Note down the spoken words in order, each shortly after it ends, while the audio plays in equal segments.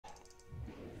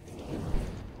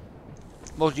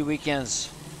Mostly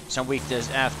weekends, some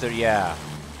weekdays after, yeah.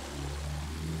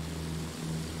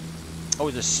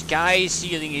 Oh, the sky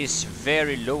ceiling is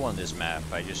very low on this map.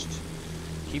 I just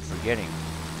keep forgetting.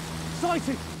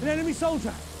 Sighted! An enemy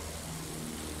soldier!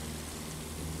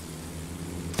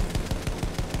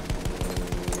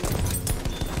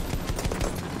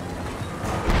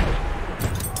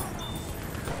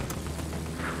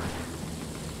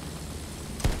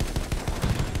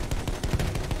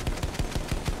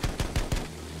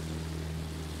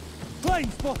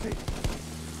 Plane spotted!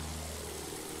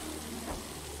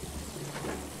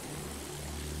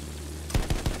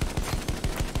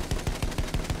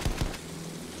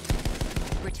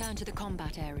 Return to the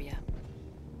combat area.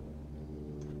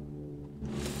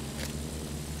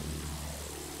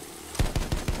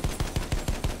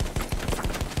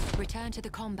 Return to the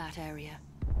combat area.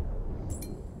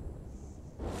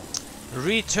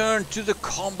 Return to the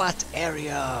combat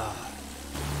area.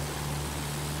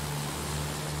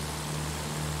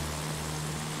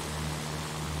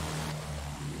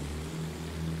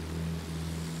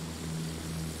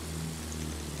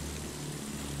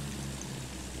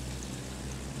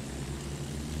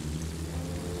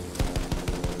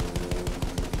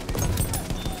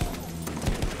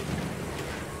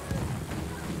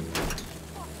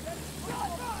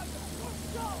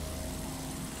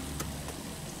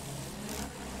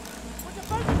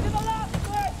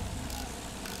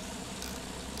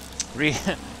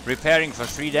 Repairing for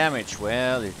 3 damage.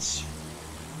 Well, it's...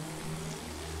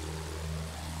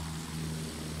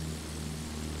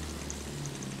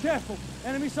 Careful!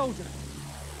 Enemy soldier!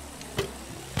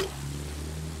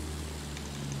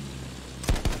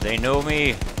 They know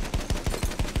me.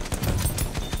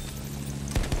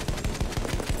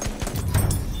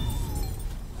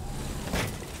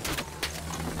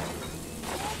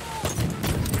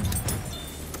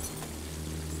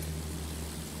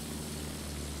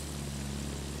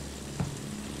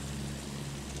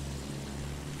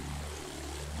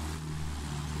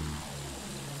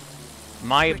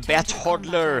 My bat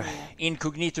hodler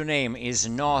incognito name is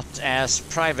not as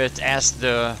private as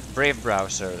the Brave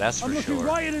browser, that's for sure. I'm looking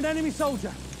right at an enemy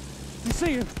soldier. You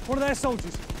see him? One of their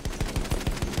soldiers.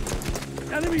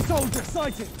 Enemy soldier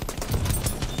sighted.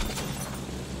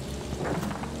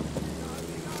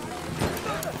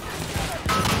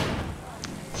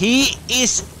 He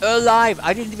is alive.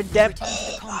 I didn't even dab.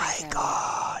 Oh my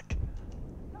god.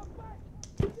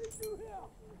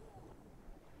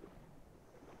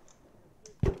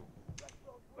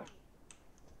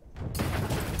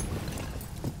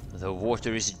 The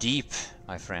water is deep,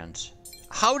 my friends.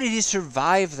 How did he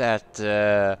survive that,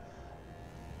 the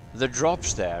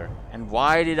drops there? And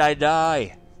why did I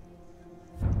die?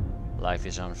 Life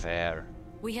is unfair.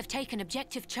 We have taken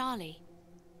objective Charlie.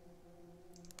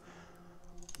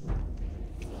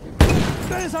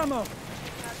 There's ammo!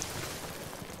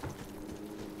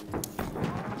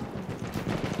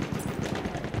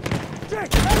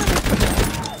 Jack, enemy!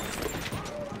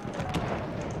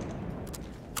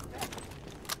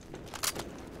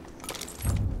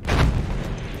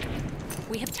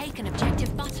 We have taken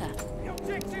objective Butter. The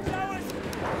objective's ours!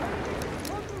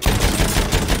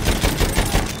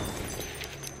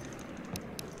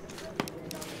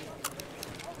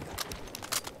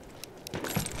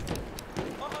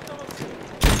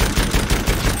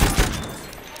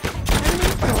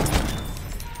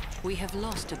 We have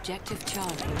lost objective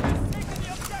Charlie.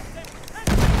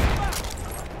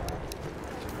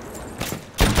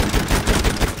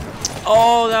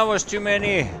 Oh, that was too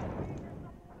many.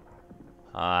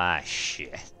 Ah,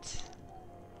 shit.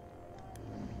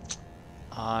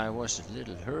 I was a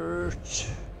little hurt.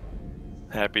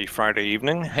 Happy Friday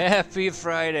evening. Happy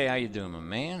Friday. How you doing, my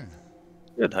man?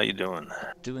 Good. How you doing?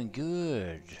 Doing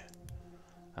good.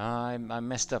 I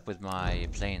messed up with my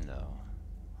plane, though.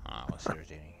 Ah, it was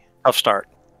irritating. Tough start.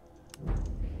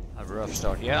 A rough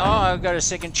start. Yeah. Oh, I've got a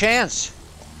second chance.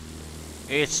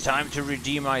 It's time to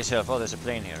redeem myself. Oh, there's a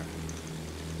plane here.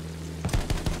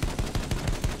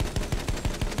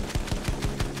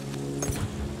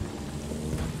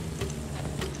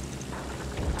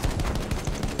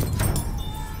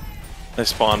 I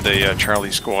spawned a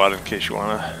Charlie squad in case you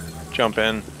want to jump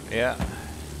in. Yeah.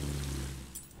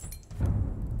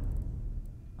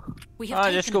 We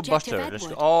have let's go butter. Let's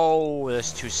go. Oh,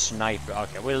 there's 2 snipers.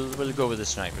 Okay, we'll go with the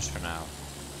snipers for now.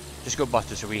 Just go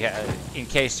butter, so we have, in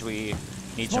case we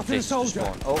need some places to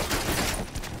spawn. Oh.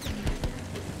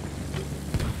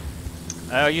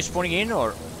 Are you spawning in,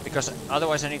 or because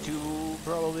otherwise I need to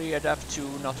probably adapt to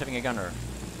not having a gunner.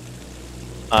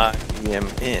 I am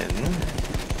in.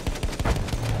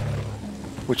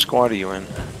 Which squad are you in?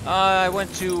 I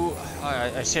went to.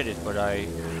 I said it, but I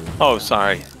Oh,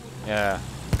 sorry. Yeah.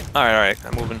 All right.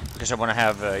 I'm moving. Because I want to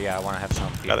have, yeah, I want to have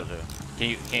some people Got it. to. Can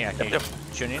you Yep.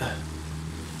 tune in?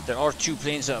 There are 2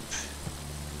 planes up.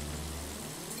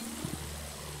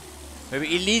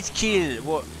 Maybe elite kill.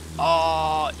 What?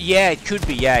 Oh, yeah, it could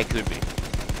be. Yeah, it could be.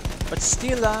 But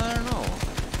still, I don't know.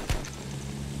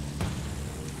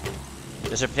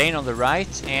 There's a plane on the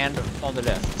right and on the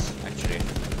left, actually.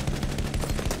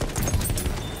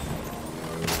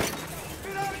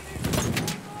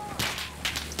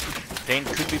 Plane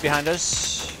could be behind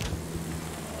us.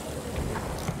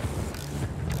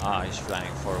 Ah, he's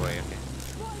flying far away. Okay.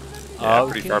 Yeah,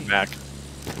 pretty far back.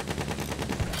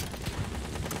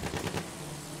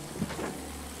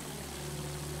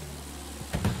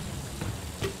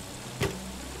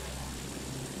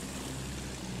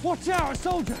 Watch out, a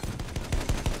soldier!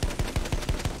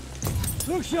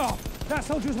 Look sharp! That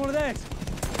soldier's one of theirs!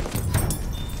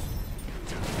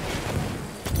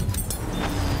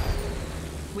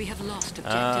 We have lost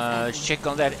objective Let's check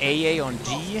on that AA on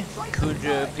D. Could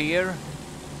appear.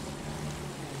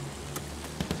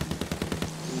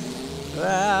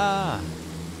 Ah.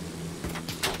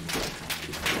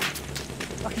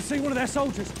 I can see one of their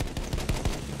soldiers!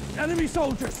 Enemy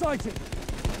soldier sighted!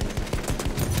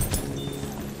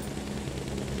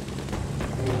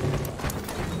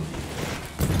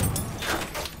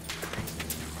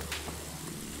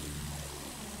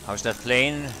 How's that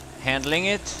plane handling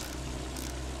it?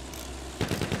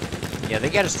 Yeah, they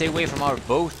gotta stay away from our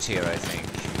boat here, I think.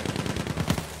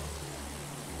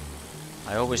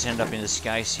 I always end up in the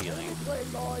sky ceiling.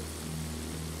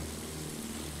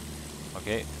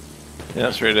 Okay.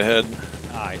 Yeah, straight ahead.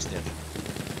 Ah, he's dead.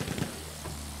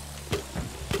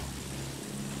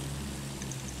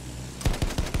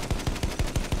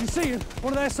 You see him?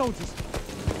 One of their soldiers.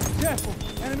 Careful,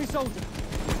 enemy soldier.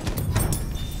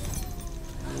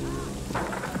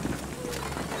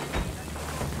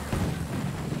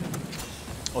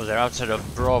 Oh, they're outside of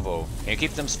Bravo. Can you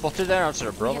keep them spotted there outside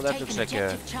of Bravo? That looks like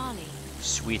a Charlie.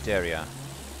 sweet area.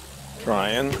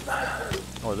 Trying.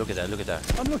 Oh, look at that, look at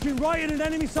that. I'm looking right at an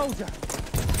enemy soldier.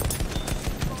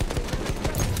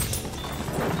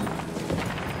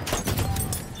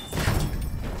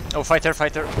 Oh, fighter,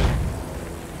 fighter.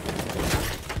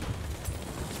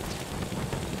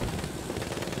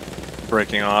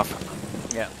 Breaking off.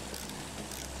 Yeah.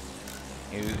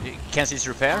 You cancel his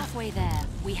repair? Halfway there,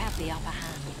 we have the upper hand.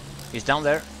 He's down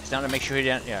there. He's down to make sure he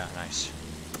didn't. Yeah, nice.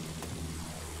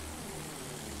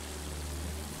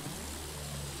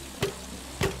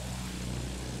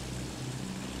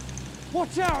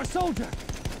 Watch out, a soldier!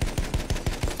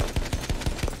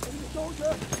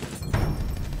 Soldier!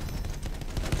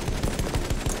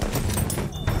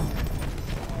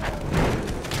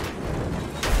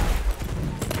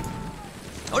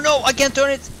 Oh no, I can't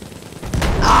turn it!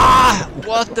 Ah!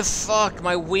 What the fuck?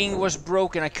 My wing was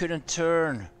broken, I couldn't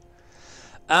turn.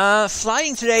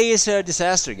 Flying today is a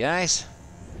disaster, guys.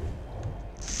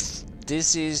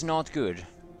 This is not good.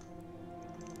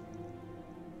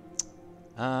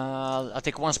 I'll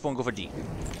take 1 spawn, go for D.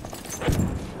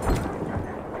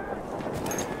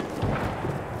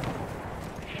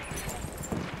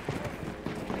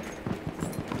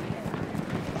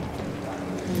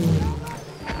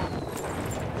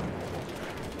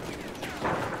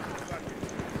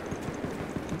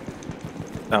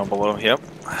 Down below, yep.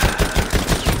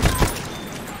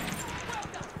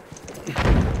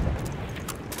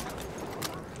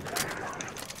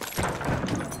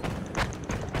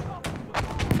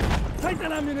 Take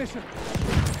that ammunition!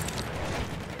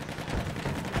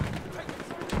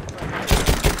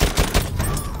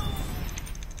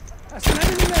 That's an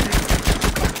enemy medic!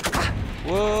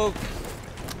 Whoa!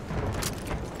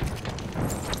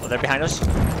 Oh, they're behind us.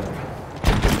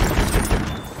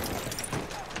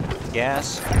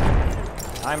 Gas.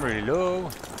 I'm really low.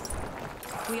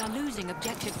 We are losing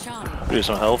objective Charlie. Do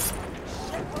some health.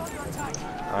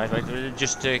 Alright, wait,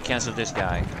 just cancel this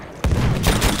guy.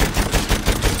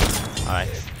 Alright.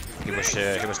 He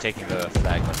was taking the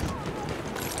flag.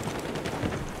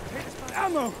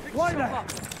 Ammo! Right there!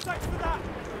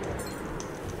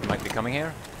 Might be coming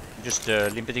here. Just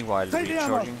limping while Take the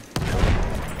ammo. recharging.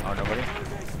 Oh, nobody.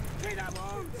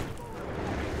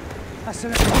 That's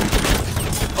an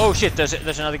Oh shit, there's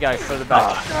another guy further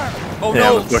back. Oh Yeah,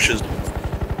 no! with bushes.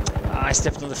 Ah, I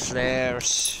stepped on the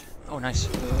flares. Oh, nice.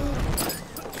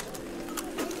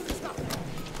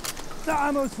 That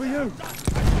ammo's for you!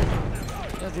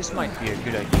 Yeah, this might be a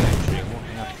good idea actually,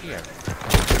 walking up here.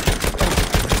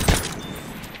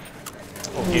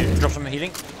 Oh, here, drop some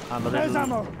healing. I'm a There's little...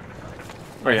 ammo!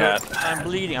 Where you at? I'm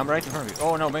bleeding, I'm right in front of you.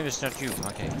 Oh no, maybe it's not you.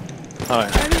 Okay.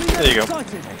 Alright, Enemy there you go. medic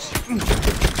sighted. Thanks.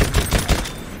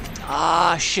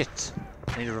 Ah, shit!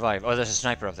 I need to revive. Oh, there's a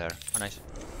sniper up there. Oh, nice.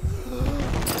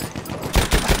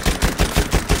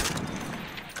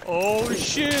 Oh,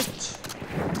 shit!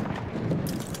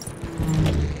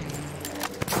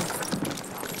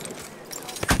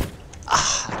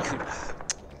 Ah, I could...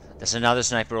 There's another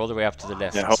sniper all the way up to the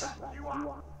left. Yeah, hope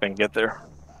I can get there.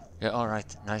 Yeah,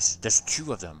 alright, nice. There's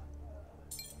 2 of them.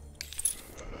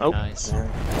 Oh, nice.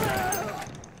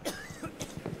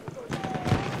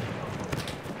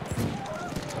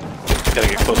 Gotta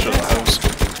get closer to the house.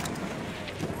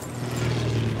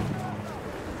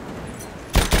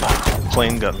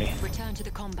 Plane got me. Return to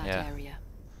the combat area.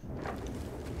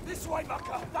 This way,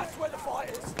 mucker. That's where the fight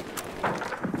is.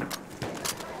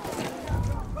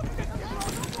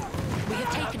 We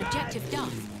have taken objective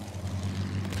done.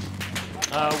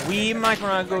 We might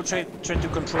wanna go try to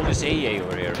control this AA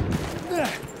over here.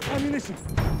 Ammunition.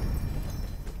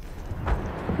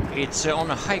 It's on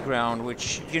a high ground,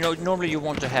 which, you know, normally you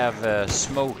want to have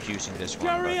smoke using this one.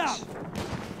 Hurry up!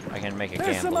 I can make a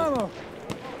There's some gamble. ammo.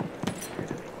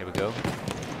 Here we go.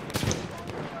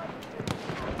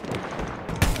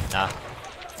 Nah,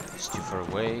 it's too far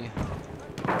away.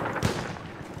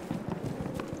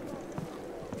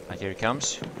 Right, here he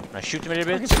comes. Can I shoot him a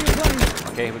little I can bit? see a plane.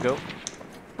 Okay, here we go.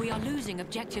 We are losing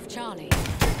objective Charlie.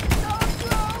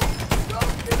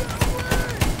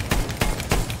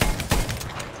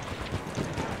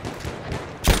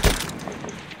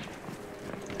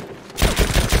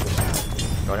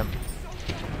 Got him.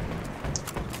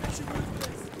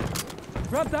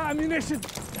 Grab that ammunition.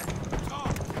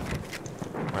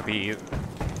 Might be you.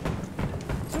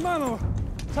 Some ammo.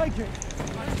 Take it.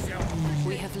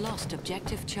 We have lost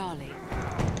objective Charlie.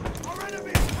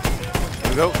 Here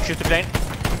we go. Shoot the plane.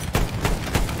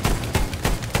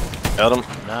 Got him.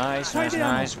 Nice, nice,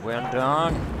 nice. Well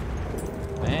done.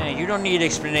 Man, you don't need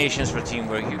explanations for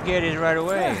teamwork. You get it right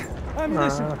away.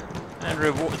 Ammunition. And the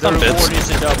reward is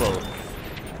a double.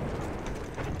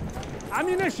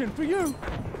 Ammunition for you.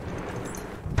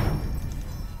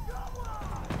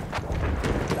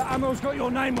 That ammo's got your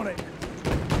name on it.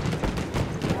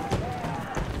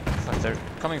 Fuck, they're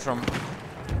coming from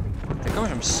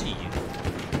C.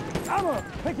 Ammo.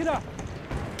 Pick it up.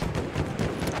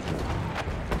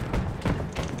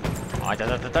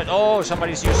 Oh,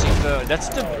 somebody's using the... That's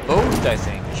the boat, I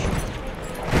think.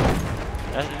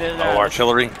 Oh,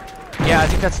 artillery. Yeah, I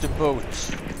think that's the boat.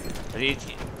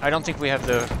 I don't think we have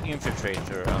the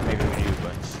infiltrator. Maybe we do,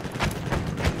 but...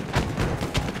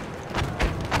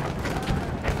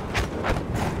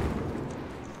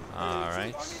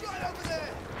 Alright.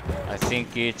 I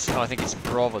think it's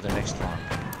Bravo, the next one.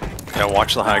 Yeah,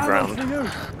 watch the high ground.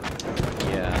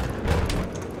 Yeah.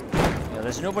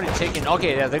 There's nobody taking...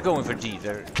 Okay, yeah, they're going for D.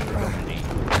 They're going for D.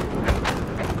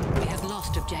 We have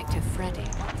lost objective Freddy.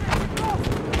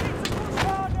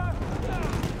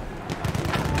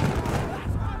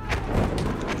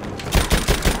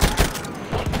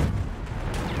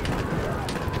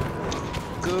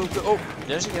 Go, go. Oh,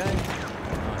 there's a guy.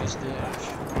 Oh, he's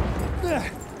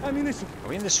dead. Ammunition. Are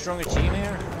we in the stronger team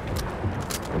here?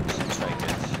 Seems like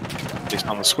it. Based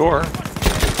on the score.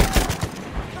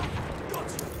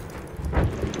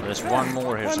 There's one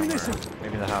more here somewhere.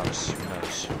 Maybe in the house. Who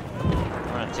knows? I'm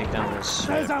gonna take down this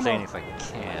plane if I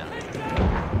can.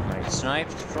 Right,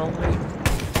 sniped, probably.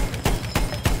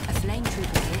 A flame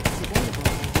trooper kit is available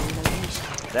at your location.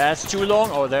 That's too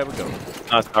long. Oh, there we go.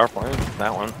 It's our plane.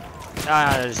 That one.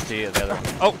 Ah, there's the other one.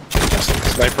 Oh!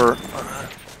 Sniper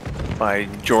by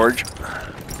George.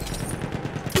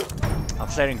 I'm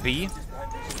flaring B.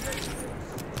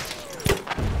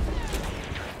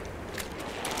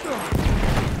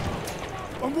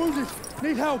 I'm wounded.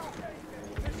 Need help.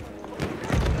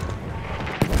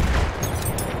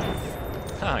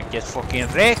 Ah, get fucking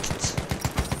wrecked.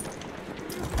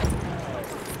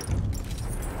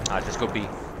 Alright, let's go B.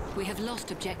 We have lost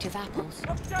objective apples.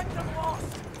 Objective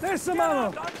lost. There's some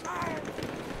ammo.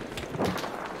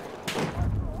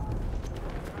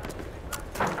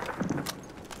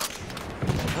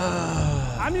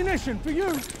 Ammunition for you.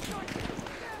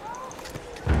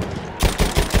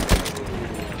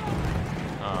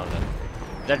 Oh,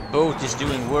 that boat is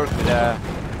doing work with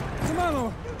Some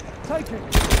ammo. Take it.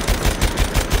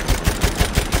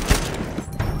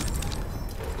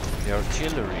 the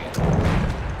artillery.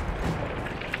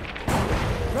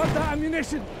 Grab that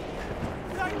ammunition.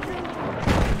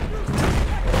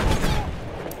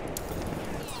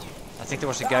 I think there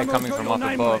was a guy coming from up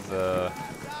above,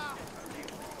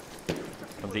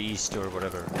 from the east or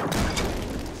whatever.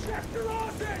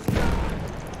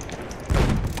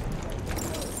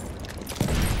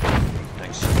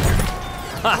 Thanks.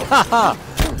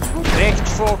 Direct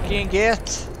fucking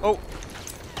get. Oh,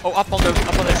 up on the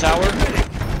tower.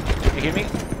 You hear me?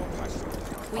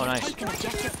 We Oh, have nice. taken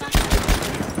objective back.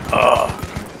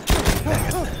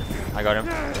 I got him.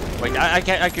 Wait,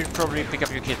 I could probably pick up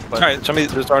your kit, but Alright,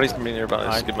 there's already somebody nearby.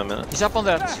 Just give him a minute. he's up on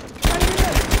that.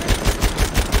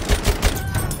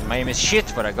 My aim is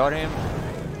shit, but I got him.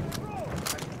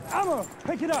 Ammo!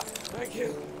 Pick it up! Thank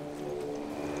you.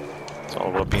 It's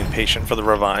all about being patient for the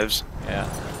revives. Yeah.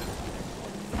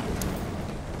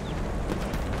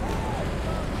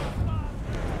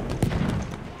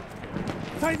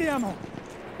 Take the ammo!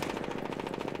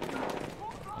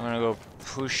 I'm gonna go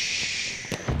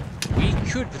push. We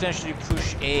could potentially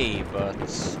push A, but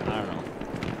I don't know.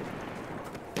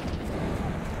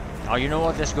 Oh, you know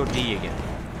what? Let's go D again.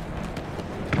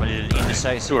 A little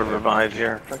indecisive. Do a revive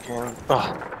here. If I can.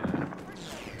 Oh.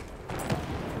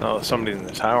 Oh, somebody in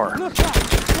the tower. Look out!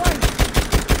 Right.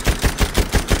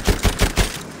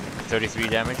 33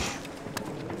 damage.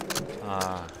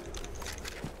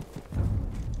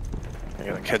 I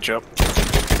gotta catch up.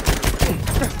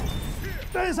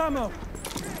 There's ammo!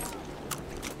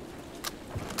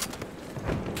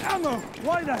 Ammo!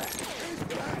 Right there!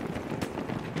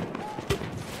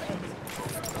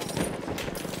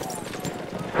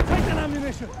 Take that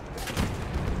ammunition!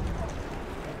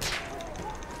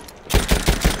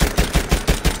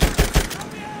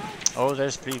 Oh,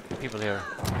 there's people here.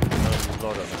 A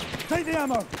lot of them. Take the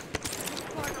ammo!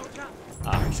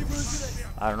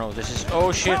 I don't know. This is.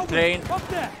 Oh shit, plane. Up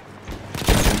there!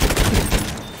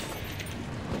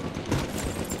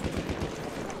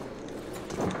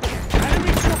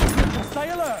 Enemy chopper! Stay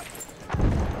alert!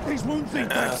 These wounds need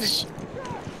Yes. dressing.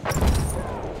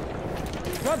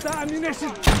 Grab that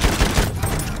ammunition!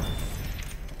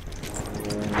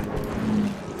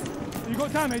 You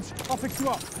got damage? I'll fix you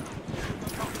up.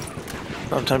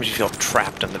 Sometimes you feel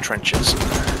trapped in the trenches.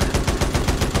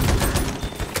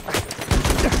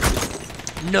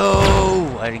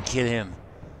 No, I didn't kill him.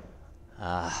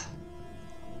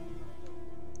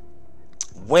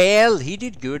 Well, he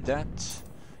did good, that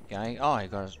guy. Oh, I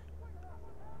got.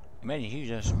 Maybe he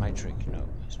does my trick. No,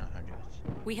 it's not how to do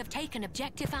it. We have taken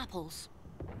objective apples.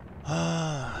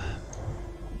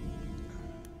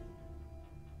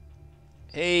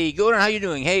 Hey, Gordon, how you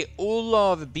doing? Hey,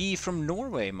 Olav B from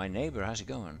Norway, my neighbor. How's it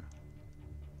going?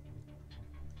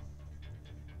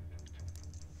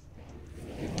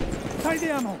 Take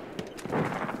the ammo!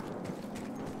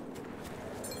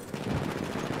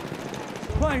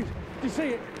 Plane! You see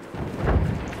it?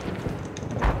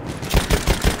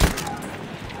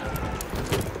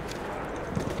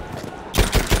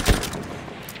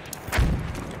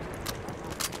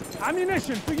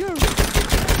 Ammunition for you!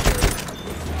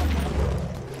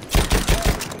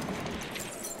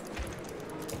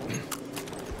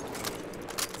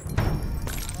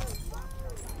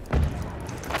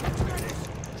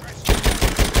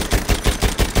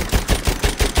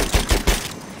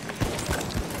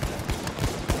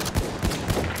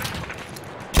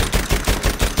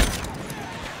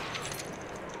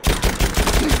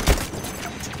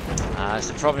 That's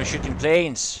the problem shooting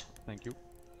planes. Thank you.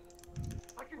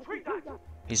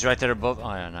 He's right there above.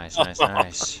 Oh yeah, nice, nice,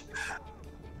 nice.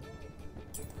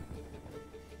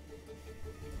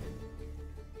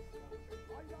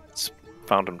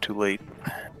 Found him too late.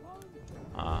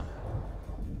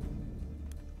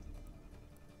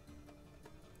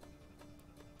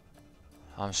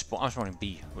 I'm spawning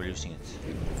B. We're losing it.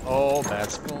 Oh, bad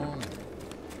spawn.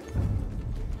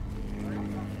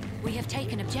 We have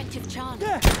taken objective Charlie.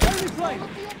 Yeah! Enemy plane!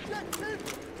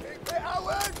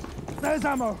 There's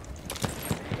ammo!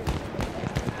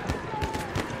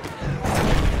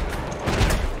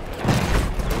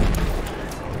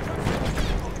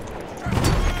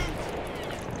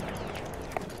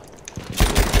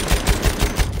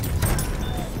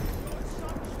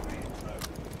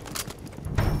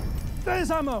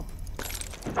 There's ammo!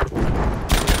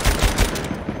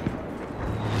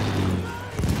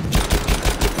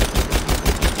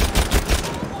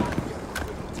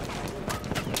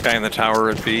 Guy in the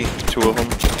tower at B, two of them.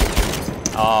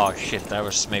 Oh shit, that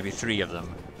was maybe 3 of them.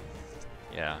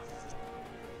 Yeah.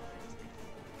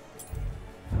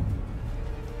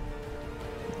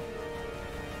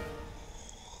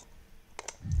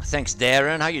 Thanks,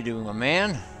 Darren. How you doing, my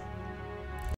man?